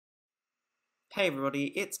Hey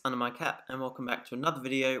everybody, it's Under My Cap and welcome back to another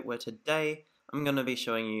video where today I'm going to be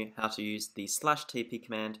showing you how to use the /TP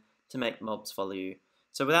command to make mobs follow you.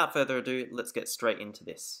 So without further ado, let's get straight into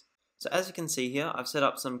this. So as you can see here, I've set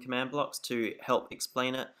up some command blocks to help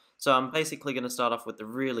explain it. So I'm basically going to start off with the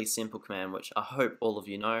really simple command, which I hope all of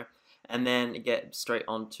you know, and then get straight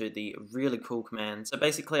on to the really cool command. So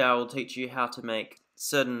basically I will teach you how to make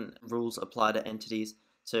certain rules apply to entities.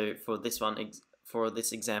 So for this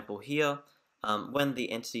example here, when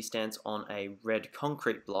the entity stands on a red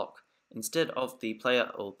concrete block, instead of the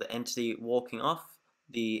player or the entity walking off,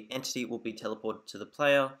 the entity will be teleported to the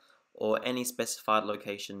player or any specified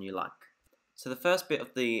location you like. So the first bit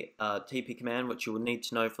of the TP command, which you will need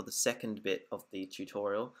to know for the second bit of the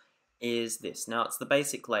tutorial, is this. Now it's the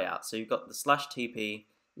basic layout. So you've got the /TP,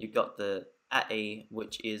 you've got the @e,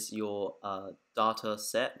 which is your data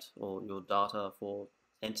set or your data for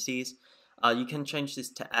entities. You can change this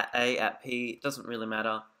to @a, @p, it doesn't really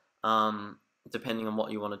matter, depending on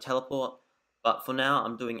what you want to teleport. But for now,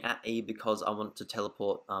 I'm doing @e because I want to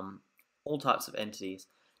teleport all types of entities.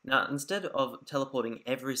 Now, instead of teleporting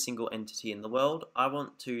every single entity in the world, I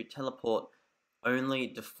want to teleport only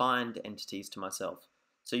defined entities to myself.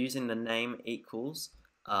 So using the name equals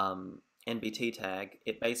NBT tag,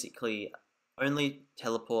 it basically only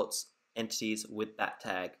teleports entities with that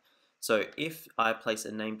tag. So if I place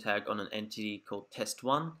a name tag on an entity called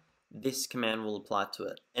test1, this command will apply to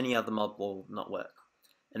it. Any other mob will not work.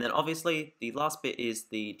 And then obviously the last bit is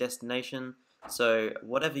the destination. So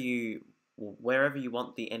wherever you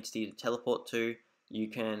want the entity to teleport to, you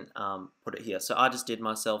can put it here. So I just did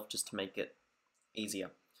myself just to make it easier.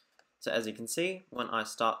 So as you can see, when I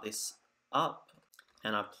start this up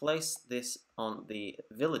and I place this on the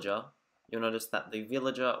villager, you'll notice that the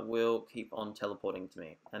villager will keep on teleporting to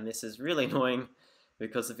me. And this is really annoying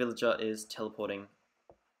because the villager is teleporting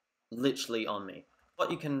literally on me. What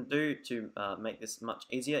you can do to make this much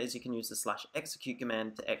easier is you can use the /execute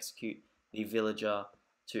command to execute the villager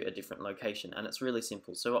to a different location. And it's really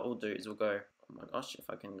simple. So what we'll do is we'll go, oh my gosh, if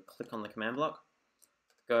I can click on the command block,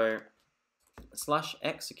 go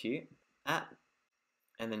 /execute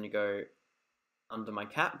and then you go under my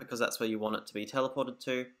cap because that's where you want it to be teleported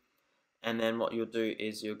to. And then what you'll do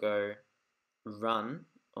is you'll go run,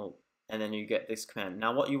 and then you get this command.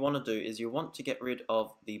 Now what you want to do is you want to get rid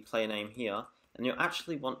of the player name here, and you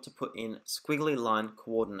actually want to put in squiggly line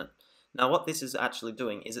coordinate. Now what this is actually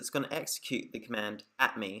doing is it's going to execute the command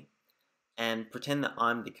 @me and pretend that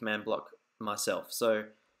I'm the command block myself. So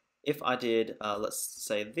if I did, let's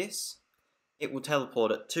say this, it will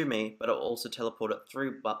teleport it to me, but it will also teleport it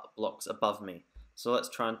through blocks above me. So let's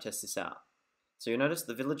try and test this out. So you notice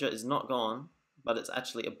the villager is not gone, but it's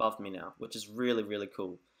actually above me now, which is really, really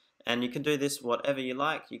cool. And you can do this whatever you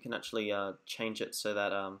like. You can actually change it so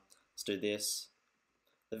that, let's do this.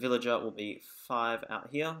 The villager will be 5 out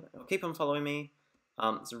here. It'll keep on following me.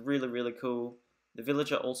 It's really, really cool. The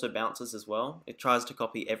villager also bounces as well. It tries to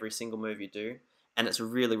copy every single move you do, and it's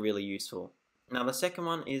really, really useful. Now the second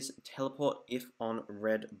one is teleport if on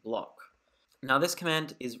red block. Now this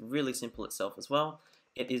command is really simple itself as well.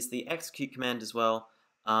 It is the execute command as well,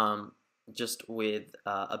 just with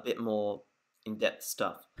a bit more in-depth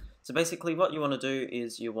stuff. So basically what you want to do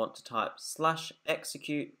is you want to type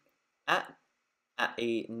 /execute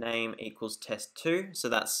 @e name equals test2. So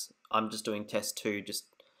I'm just doing test2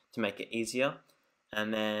 just to make it easier.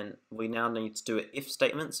 And then we now need to do an if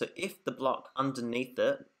statement. So if the block underneath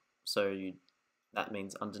it, that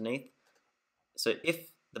means underneath. So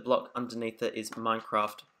if the block underneath it is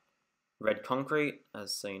Minecraft red concrete,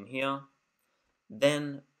 as seen here,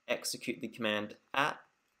 then execute the command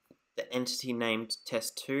the entity named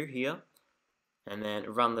test2 here, and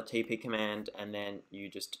then run the TP command, and then you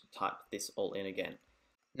just type this all in again.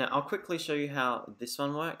 Now I'll quickly show you how this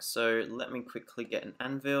one works. So let me quickly get an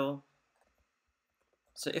anvil.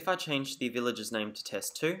 So if I change the villager's name to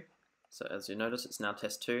test2, so as you notice it's now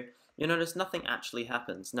test2, you notice nothing actually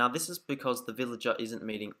happens. Now this is because the villager isn't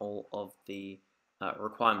meeting all of the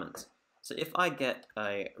requirements. So if I get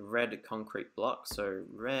a red concrete block, so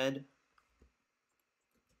red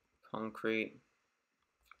concrete,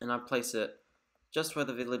 and I place it just where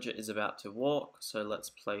the villager is about to walk, so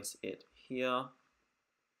let's place it here,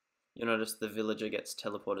 you'll notice the villager gets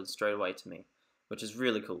teleported straight away to me, which is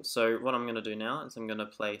really cool. So what I'm going to do now is I'm going to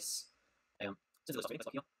place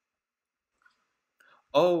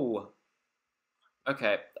oh,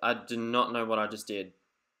 okay, I do not know what I just did.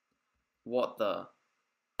 What the?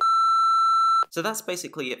 So that's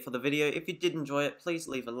basically it for the video. If you did enjoy it, please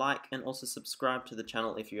leave a like and also subscribe to the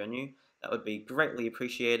channel if you are new. That would be greatly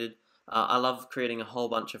appreciated. I love creating a whole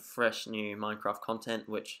bunch of fresh new Minecraft content,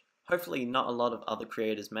 which hopefully not a lot of other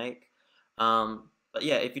creators make. But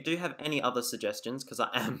yeah, if you do have any other suggestions, because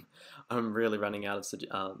I'm really running out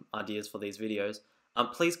of ideas for these videos,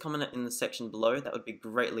 please comment it in the section below. That would be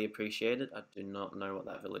greatly appreciated. I do not know what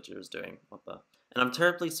that villager is doing. What the? And I'm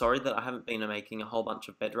terribly sorry that I haven't been making a whole bunch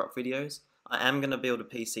of Bedrock videos. I am going to build a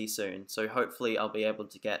PC soon, so hopefully I'll be able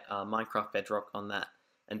to get Minecraft Bedrock on that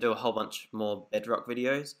and do a whole bunch more Bedrock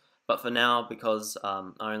videos. But for now, because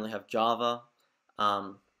I only have Java,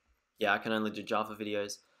 yeah, I can only do Java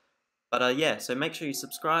videos. But yeah, so make sure you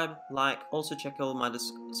subscribe, like, also check all my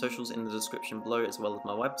socials in the description below as well as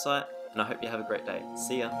my website, and I hope you have a great day.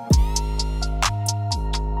 See ya!